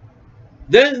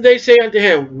 Then they say unto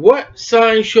him, what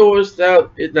sign showest thou?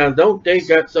 Now don't they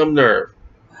got some nerve?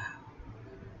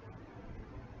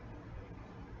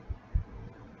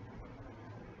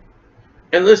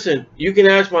 And listen, you can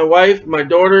ask my wife, my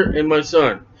daughter, and my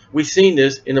son. We've seen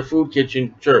this in a food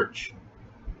kitchen church.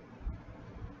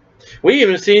 We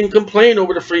even seen them complain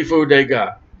over the free food they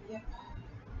got. Yep.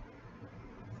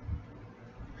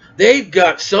 They've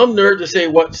got some nerve to say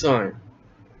what sign.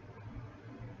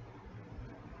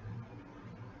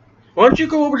 Why don't you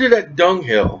go over to that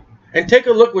dunghill and take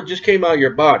a look what just came out of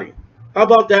your body? How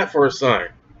about that for a sign?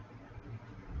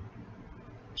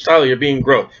 Sally, you're being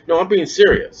gross. No, I'm being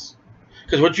serious.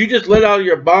 Because what you just let out of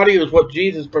your body is what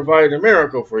Jesus provided a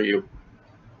miracle for you.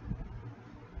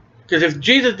 Because if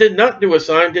Jesus did not do a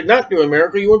sign, did not do a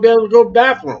miracle, you wouldn't be able to go to the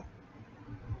bathroom.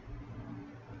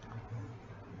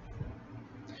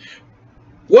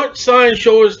 What sign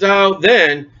showest thou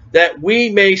then that we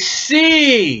may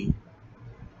see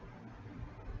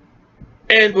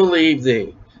and believe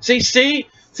thee? See,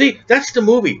 that's the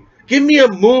movie. Give me a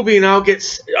movie and I'll get...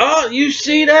 Oh, you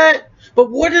see that? But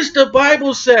what does the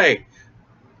Bible say?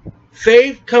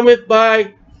 Faith cometh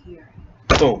by...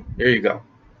 Boom, there you go.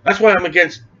 That's why I'm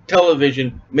against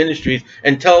television ministries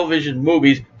and television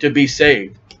movies to be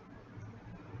saved.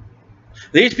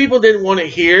 These people didn't want to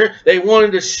hear, they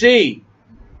wanted to see.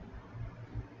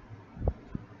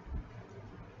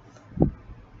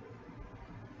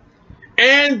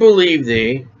 And believe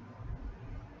thee,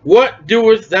 what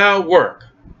doest thou work?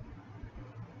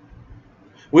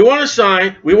 We want a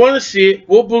sign, we want to see it,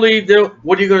 we'll believe them.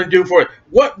 What are you going to do for it?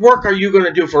 What work are you going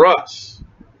to do for us?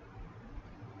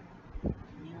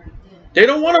 They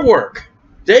don't want to work.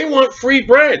 They want free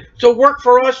bread. So work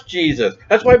for us, Jesus.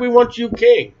 That's why we want you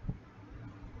king.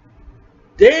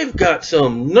 They've got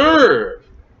some nerve.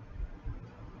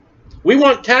 We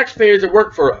want taxpayers to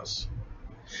work for us.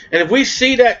 And if we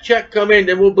see that check come in,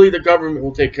 then we'll believe the government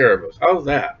will take care of us. How's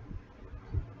that?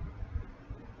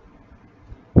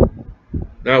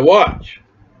 Now watch.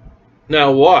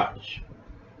 Now watch.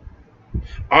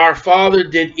 Our father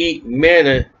did eat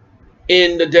manna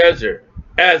in the desert,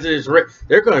 as it is written.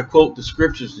 They're going to quote the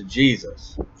scriptures to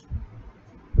Jesus.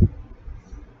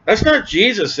 That's not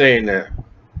Jesus saying that.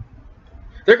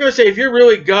 They're going to say, if you're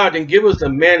really God, then give us the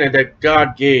manna that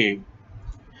God gave.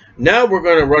 Now we're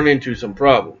going to run into some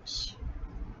problems.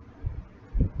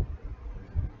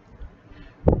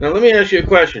 Now let me ask you a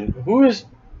question.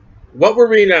 What we're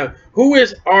reading now, who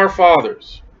is our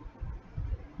fathers?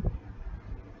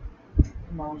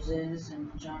 Moses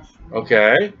and Joshua.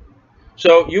 Okay.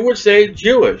 So you would say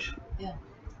Jewish. Yeah.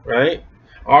 Right?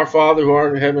 Our Father who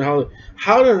art in heaven, hallowed.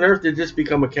 How on earth did this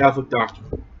become a Catholic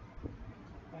doctrine?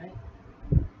 Right.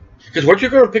 Because what you're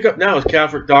going to pick up now is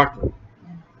Catholic doctrine.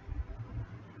 Yeah.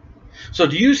 So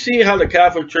do you see how the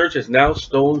Catholic Church has now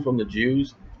stolen from the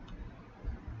Jews?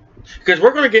 Because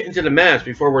we're going to get into the Mass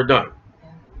before we're done.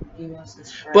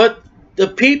 But the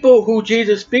people who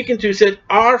Jesus is speaking to said,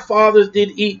 our fathers did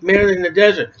eat manna in the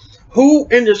desert. Who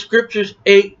in the scriptures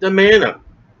ate the manna?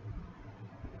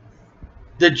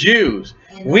 The Jews.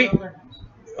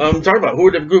 I'm talking about who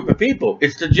are the group of people?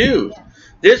 It's the Jews. Yeah.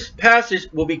 This passage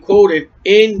will be quoted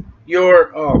in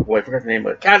your, oh boy, I forgot the name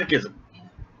of it, catechism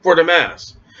for the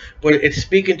Mass. But it's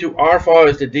speaking to our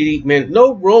fathers that did eat manna.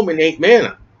 No Roman ate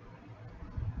manna.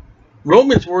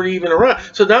 Romans weren't even around.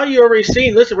 So now you're already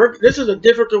seeing, listen, this is a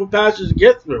difficult passage to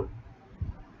get through.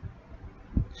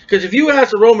 Because if you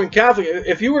ask a Roman Catholic,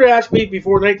 if you were to ask me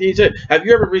before 1987, have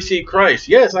you ever received Christ?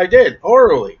 Yes, I did,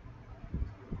 orally.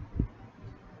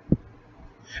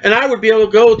 And I would be able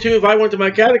to go to, if I went to my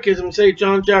catechism and say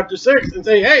John chapter 6 and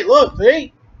say, hey, look,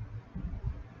 see?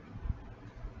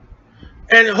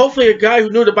 And hopefully a guy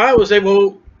who knew the Bible would say,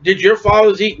 well, did your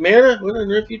fathers eat manna? What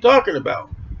on earth are you talking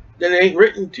about? Then it ain't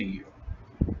written to you.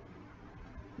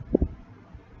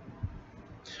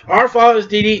 Our fathers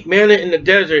did eat manna in the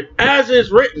desert, as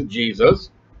is written, Jesus.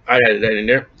 I added that in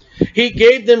there. He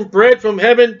gave them bread from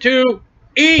heaven to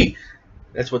eat.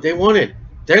 That's what they wanted.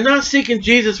 They're not seeking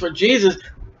Jesus for Jesus.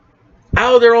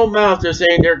 Out of their own mouth, they're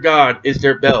saying their God is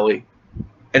their belly,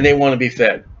 and they want to be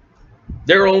fed.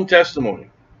 Their own testimony.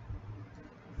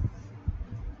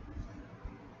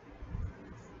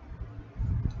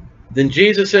 Then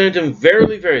Jesus said unto them,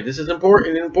 verily, verily, this is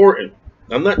important.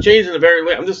 I'm not changing the very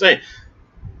way. I'm just saying,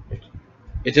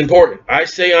 it's important. I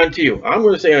say unto you, I'm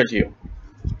going to say unto you,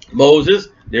 Moses,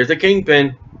 there's the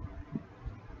kingpin.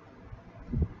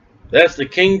 That's the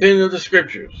kingpin of the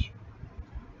scriptures.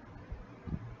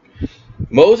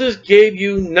 Moses gave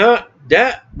you not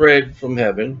that bread from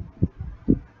heaven,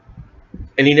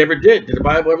 and he never did. Did the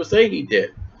Bible ever say he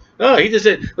did? No, he just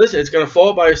said, listen, it's going to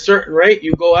fall by a certain rate.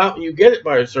 You go out and you get it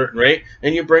by a certain rate,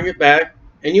 and you bring it back,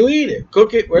 and you eat it.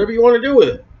 Cook it, whatever you want to do with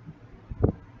it.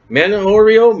 Manna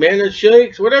Oreo, manna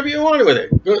shakes, whatever you want with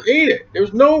it. Go eat it.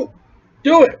 There's no,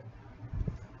 do it.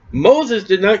 Moses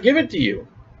did not give it to you.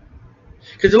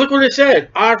 Because look what it said.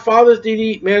 Our fathers did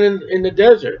eat manna in the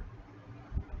desert.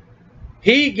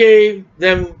 He gave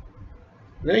them,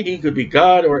 he could be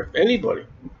God or anybody.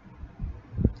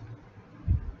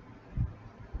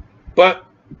 But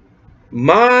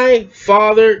my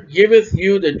Father giveth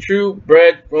you the true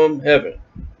bread from heaven.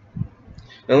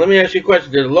 Now let me ask you a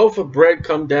question. Did a loaf of bread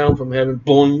come down from heaven?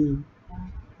 Boom.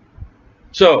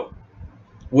 So,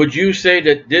 would you say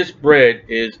that this bread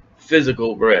is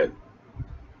physical bread?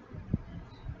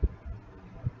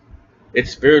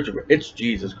 It's spiritual bread. It's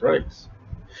Jesus Christ.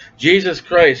 Jesus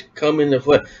Christ come in the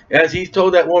flesh. As he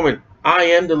told that woman, I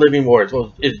am the living water.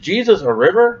 So is Jesus a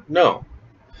river? No.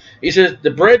 He says, the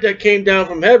bread that came down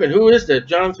from heaven. Who is that?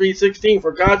 John 3:16.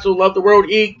 For God so loved the world,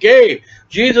 he gave.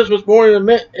 Jesus was born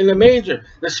in the manger.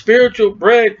 The spiritual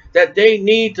bread that they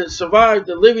need to survive,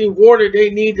 the living water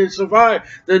they need to survive,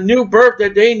 the new birth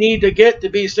that they need to get to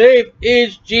be saved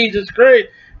is Jesus Christ.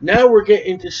 Now we're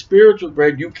getting to spiritual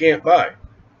bread you can't buy.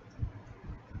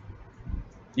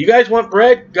 You guys want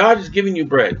bread? God is giving you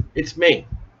bread. It's me.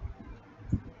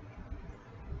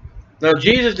 Now,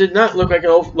 Jesus did not look like a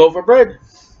loaf of bread.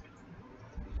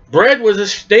 Bread was a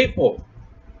staple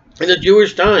in the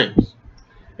Jewish times.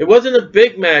 It wasn't a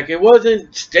Big Mac. It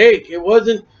wasn't steak. It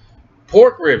wasn't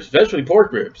pork ribs, especially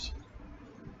pork ribs.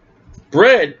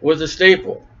 Bread was a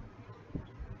staple.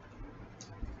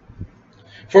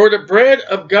 For the bread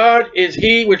of God is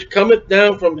he which cometh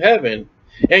down from heaven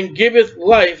and giveth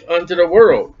life unto the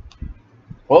world.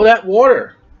 Well, that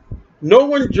water. No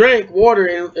one drank water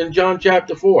in John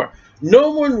chapter 4.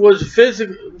 No one was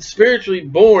spiritually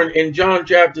born in John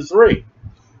chapter 3.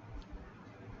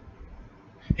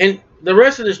 And the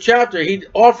rest of this chapter, he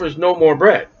offers no more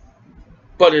bread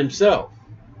but himself.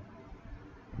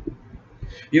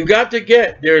 You've got to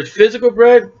get, there's physical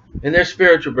bread and there's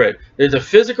spiritual bread. There's a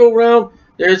physical realm,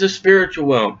 there's a spiritual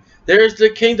realm. There's the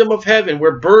kingdom of heaven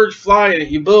where birds fly in it.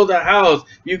 You build a house.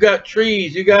 You got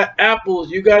trees. You got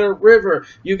apples. You got a river.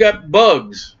 You got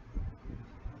bugs.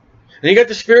 And you got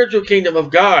the spiritual kingdom of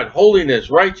God,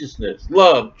 holiness, righteousness,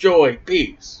 love, joy,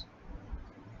 peace.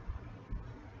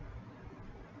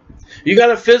 You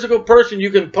got a physical person you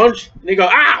can punch and you go,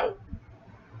 ow!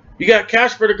 You got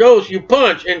Casper the Ghost, you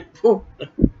punch and whew,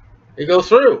 it goes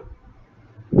through.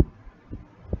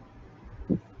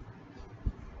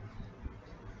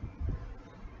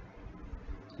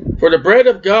 For the bread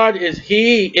of God is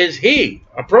he,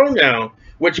 a pronoun,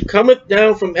 which cometh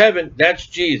down from heaven, that's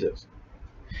Jesus,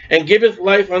 and giveth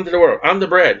life unto the world. I'm the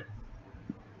bread.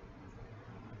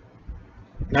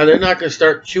 Now they're not going to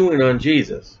start chewing on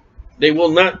Jesus. They will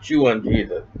not chew on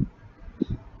Jesus.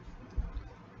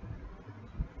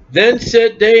 Then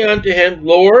said they unto him,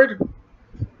 Lord,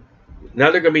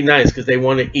 now they're going to be nice because they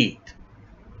want to eat.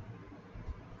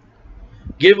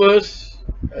 Give us,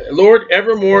 Lord,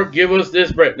 evermore give us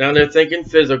this bread. Now they're thinking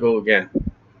physical again.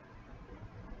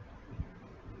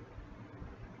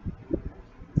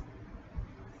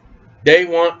 They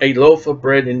want a loaf of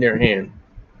bread in their hand.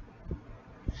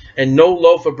 And no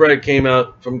loaf of bread came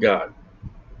out from God.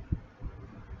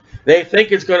 They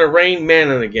think it's going to rain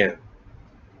manna again.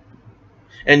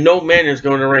 And no manna is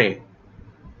going to rain.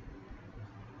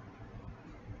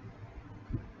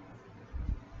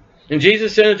 And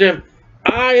Jesus said unto him,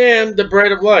 I am the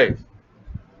bread of life.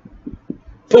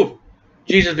 Poof.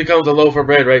 Jesus becomes a loaf of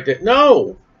bread right there.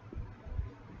 No.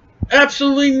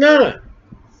 Absolutely not.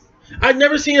 I've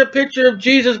never seen a picture of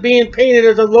Jesus being painted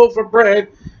as a loaf of bread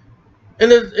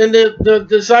and the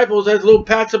disciples as little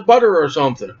pats of butter or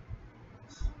something.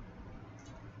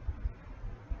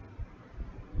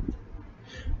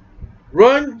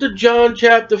 Run to John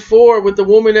chapter 4 with the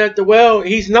woman at the well.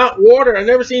 He's not water. I've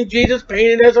never seen Jesus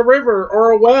painted as a river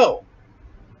or a well.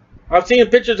 I've seen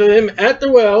pictures of him at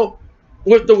the well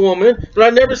with the woman, but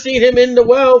I've never seen him in the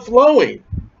well flowing.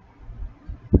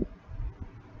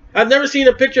 I've never seen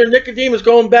a picture of Nicodemus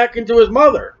going back into his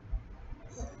mother.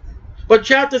 But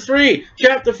chapter 3,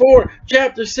 chapter 4,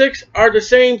 chapter 6 are the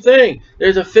same thing.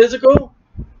 There's a physical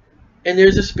and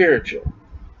there's a spiritual.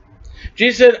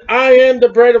 Jesus said, I am the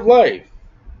bread of life.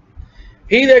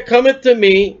 He that cometh to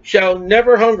me shall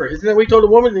never hunger. Isn't that what he told the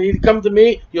woman? That he that come to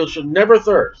me, you shall never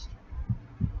thirst.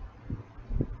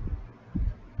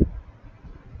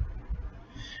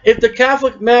 If the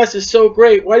Catholic Mass is so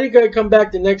great, why do you got to come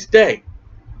back the next day?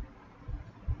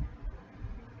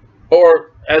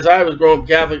 Or, as I was growing up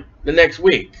Catholic, the next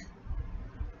week.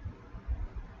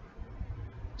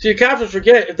 See, Catholics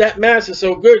forget, if that Mass is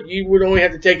so good, you would only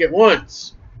have to take it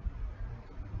once.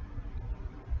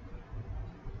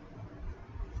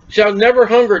 Shall never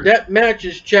hunger. That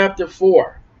matches chapter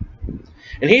 4.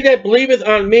 And he that believeth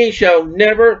on me shall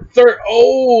never thirst.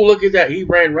 Oh, look at that. He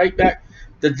ran right back.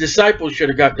 The disciples should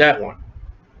have got that one.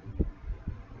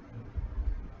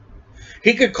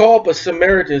 He could call up a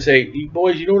Samaritan and say, you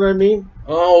boys, you know what I mean?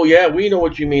 Oh, yeah, we know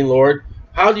what you mean, Lord.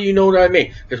 How do you know what I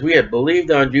mean? Because we have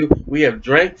believed on you, we have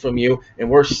drank from you, and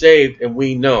we're saved, and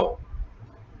we know.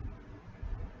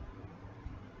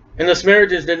 And the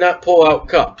Samaritans did not pull out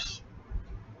cups.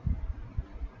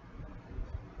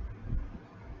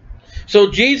 So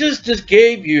Jesus just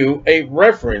gave you a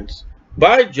reference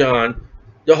by John,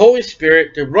 the Holy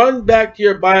Spirit, to run back to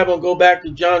your Bible and go back to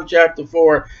John chapter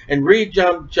 4 and read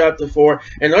John chapter 4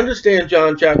 and understand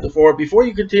John chapter 4 before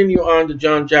you continue on to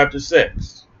John chapter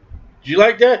 6. Did you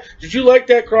like that? Did you like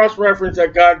that cross-reference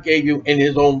that God gave you in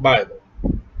his own Bible?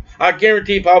 I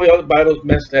guarantee probably other Bibles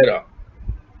messed that up.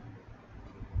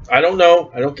 I don't know.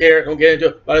 I don't care. I don't get into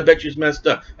it. But I bet you it's messed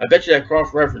up. I bet you that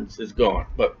cross-reference is gone.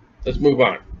 But let's move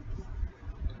on.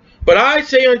 But I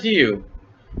say unto you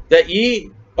that ye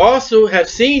also have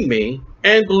seen me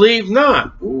and believe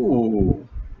not. Ooh.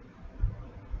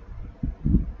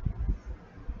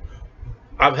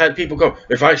 I've had people go,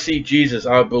 if I see Jesus,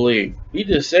 I'll believe. He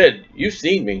just said, you've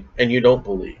seen me and you don't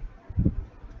believe.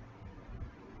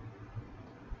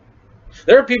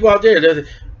 There are people out there that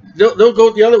they'll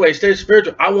go the other way, stay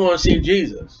spiritual. I want to see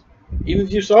Jesus. Even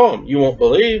if you saw him, you won't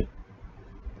believe.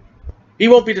 He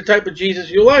won't be the type of Jesus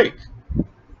you like.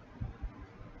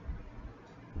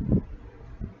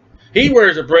 He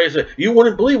wears a bracelet. You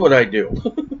wouldn't believe what I do.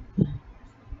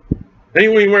 And he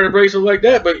wouldn't wear a bracelet like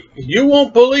that, but you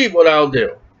won't believe what I'll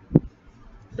do.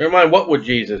 Never mind, what would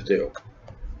Jesus do?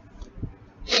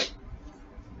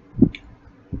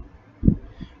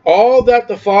 All that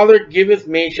the Father giveth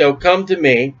me shall come to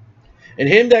me, and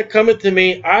him that cometh to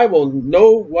me I will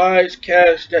no wise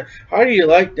cast down. How do you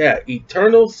like that?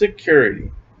 Eternal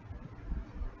security.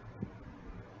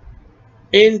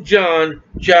 In John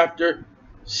chapter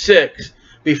 6,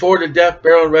 before the death,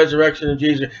 burial, and resurrection of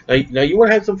Jesus. Now you want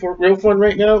to have some real fun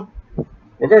right now?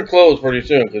 We're going to close pretty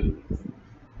soon. Cause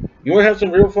you want to have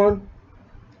some real fun?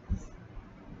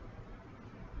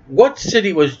 What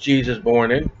city was Jesus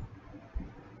born in?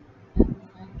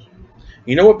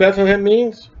 You know what Bethlehem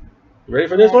means? You ready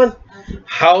for this one?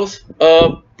 House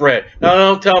of bread. Now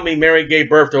don't tell me Mary gave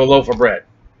birth to a loaf of bread.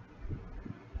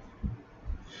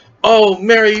 Oh,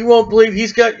 Mary, you won't believe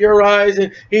he's got your eyes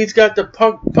and he's got the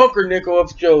pumpernickel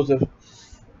of Joseph.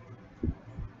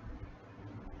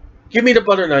 Give me the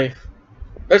butter knife.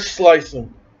 Let's slice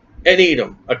them and eat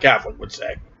them, a Catholic would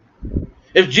say.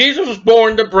 If Jesus was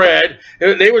born to bread,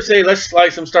 they would say, let's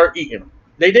slice them, start eating them.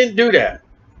 They didn't do that.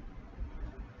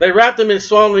 They wrapped them in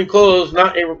swaddling clothes,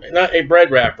 not a bread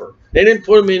wrapper. They didn't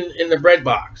put them in the bread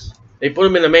box. They put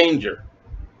them in the manger.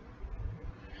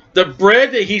 The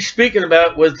bread that he's speaking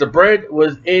about was the bread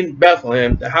was in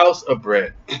Bethlehem, the house of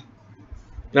bread.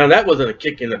 Now that wasn't a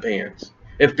kick in the pants.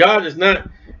 If God is not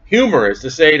humorous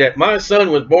to say that my son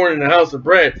was born in the house of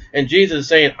bread and Jesus is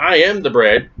saying, I am the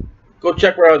bread, go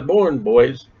check where I was born,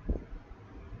 boys.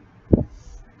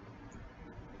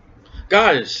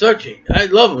 God is I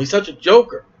love him. He's such a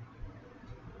joker.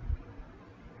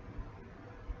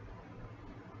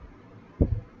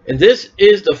 And this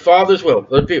is the Father's will.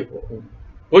 The people.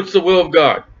 What's the will of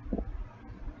God?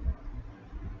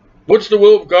 What's the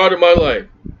will of God in my life?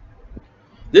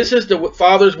 This is the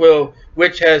Father's will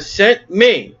which has sent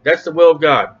me. That's the will of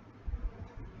God.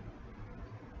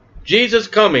 Jesus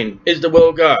coming is the will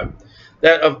of God.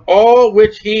 That of all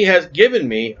which he has given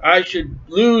me, I should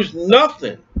lose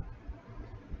nothing,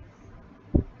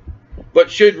 but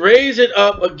should raise it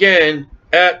up again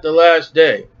at the last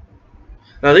day.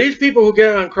 Now, these people who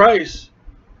get on Christ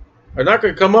are not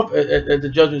going to come up at the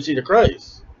judgment seat of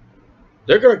Christ.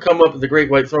 They're going to come up at the great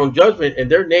white throne judgment, and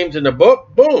their names in the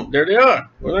book, boom, there they are.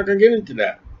 We're not going to get into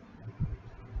that.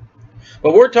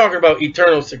 But we're talking about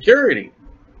eternal security.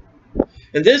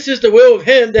 And this is the will of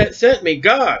him that sent me,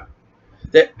 God,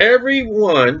 that every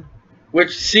one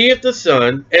which seeth the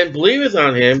Son and believeth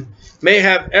on him may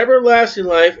have everlasting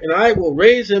life, and I will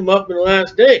raise him up in the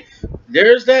last day.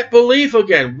 There's that belief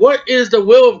again. What is the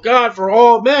will of God for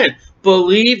all men?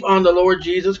 Believe on the Lord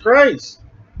Jesus Christ,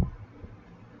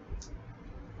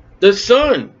 the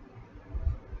Son.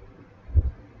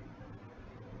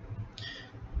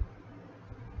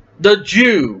 The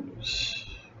Jews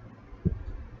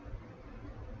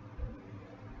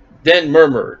then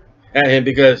murmured at him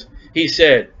because he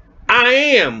said, I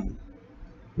am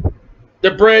the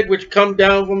bread which come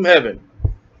down from heaven.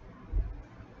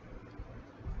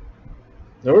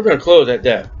 Now we're going to close at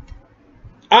that.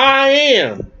 I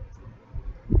am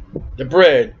the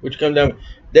bread which come down.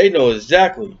 They know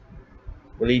exactly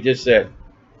what he just said.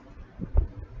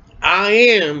 I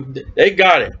am. They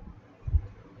got it.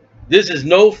 This is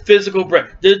no physical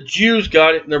bread. The Jews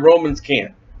got it and the Romans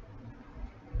can't.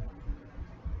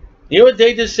 You know what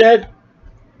they just said?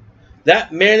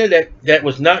 That manna that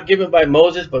was not given by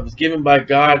Moses but was given by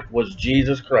God was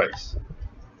Jesus Christ.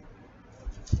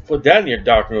 Put that in your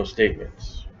doctrinal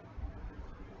statements.